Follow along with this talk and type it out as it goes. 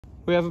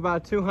We have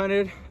about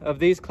 200 of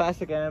these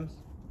classic M's.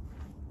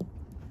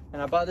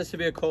 And I bought this to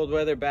be a cold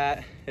weather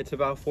bat. It's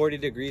about 40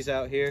 degrees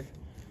out here.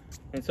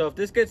 And so if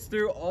this gets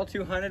through all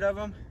 200 of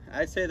them,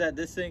 I'd say that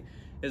this thing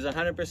is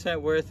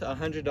 100% worth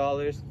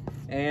 $100,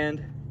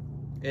 and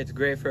it's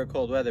great for a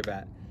cold weather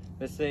bat.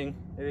 This thing,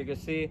 if you can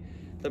see,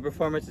 the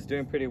performance is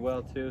doing pretty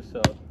well too,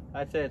 so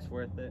I'd say it's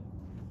worth it.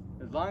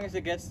 As long as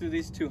it gets through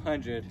these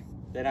 200,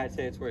 then I'd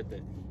say it's worth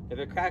it. If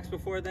it cracks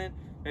before then,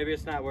 maybe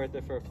it's not worth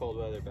it for a cold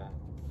weather bat.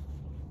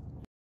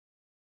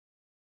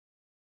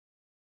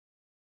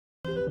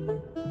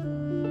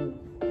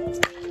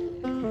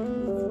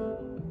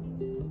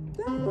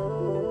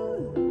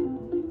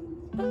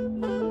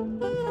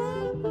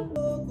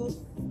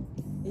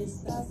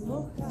 Estás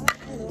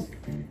mojado,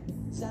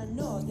 ya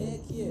no te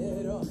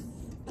quiero.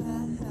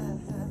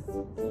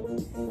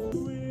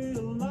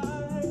 Real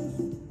life,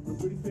 a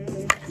pretty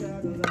face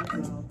out of that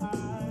brown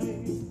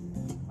eye.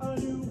 I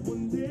knew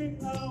one day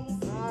I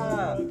would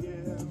see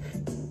again.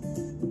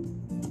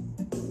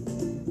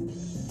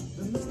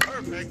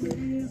 Perfect.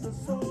 I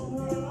saw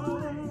her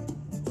eye,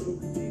 took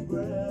a deep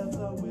breath, I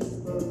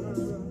whispered.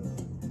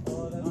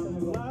 Oh, that's gonna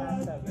go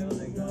past that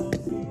building.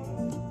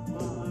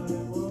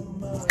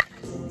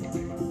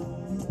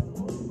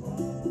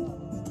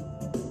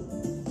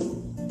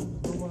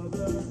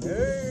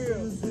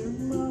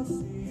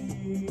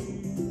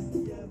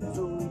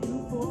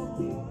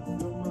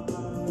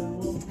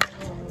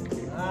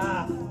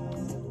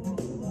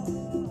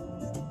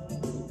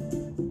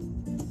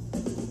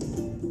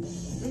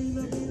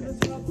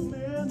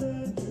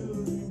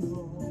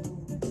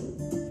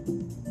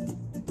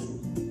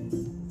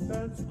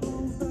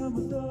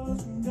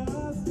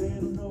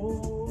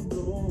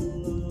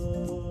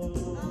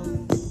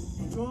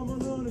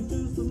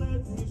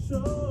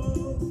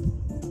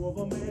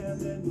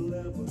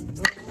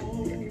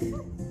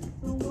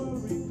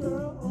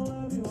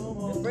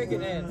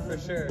 Breaking in for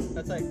sure.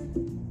 That's like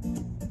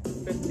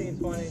 15,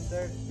 20,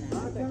 30.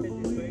 That's like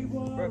 50 swings.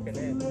 Broken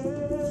in.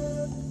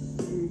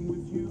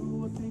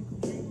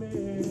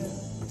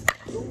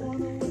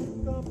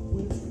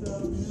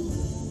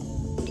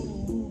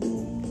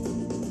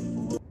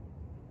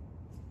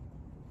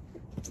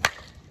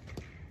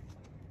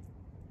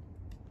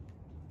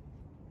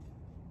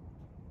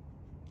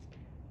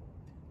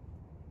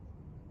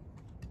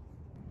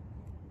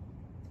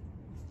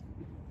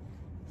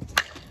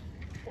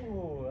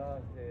 Oh, that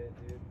was good,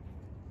 dude.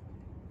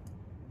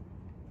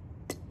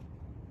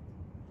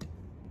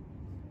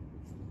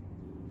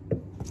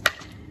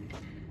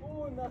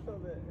 Oh, enough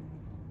of it.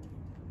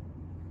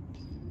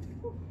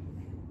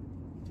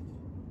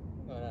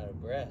 Going out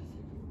of breath.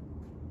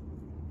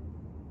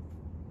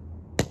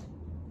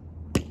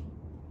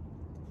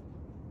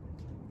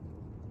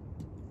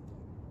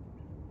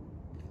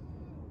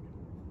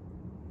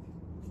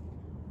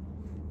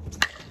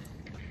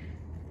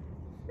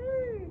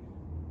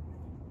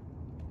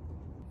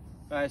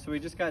 All right, so we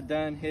just got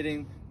done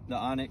hitting the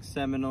Onyx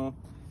Seminole.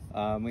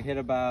 We hit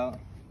about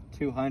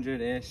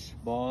 200-ish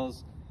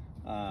balls.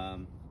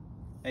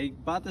 I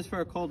bought this for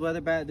a cold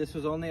weather bat. This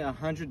was only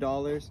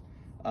 $100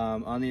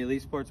 on the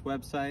Elite Sports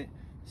website.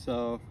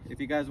 So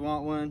if you guys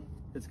want one,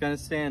 it's gonna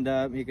stand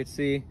up. You can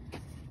see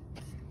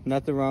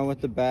nothing wrong with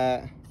the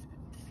bat.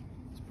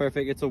 It's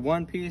perfect. It's a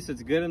one piece.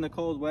 It's good in the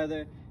cold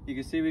weather. You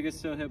can see we can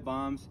still hit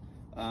bombs.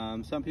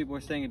 Some people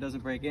are saying it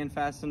doesn't break in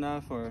fast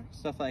enough or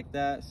stuff like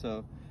that.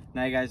 So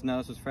now you guys know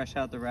this was fresh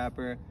out the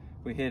wrapper.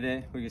 We hit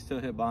it, we can still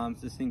hit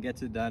bombs. This thing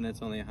gets it done,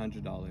 it's only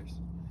 $100.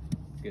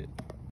 Good.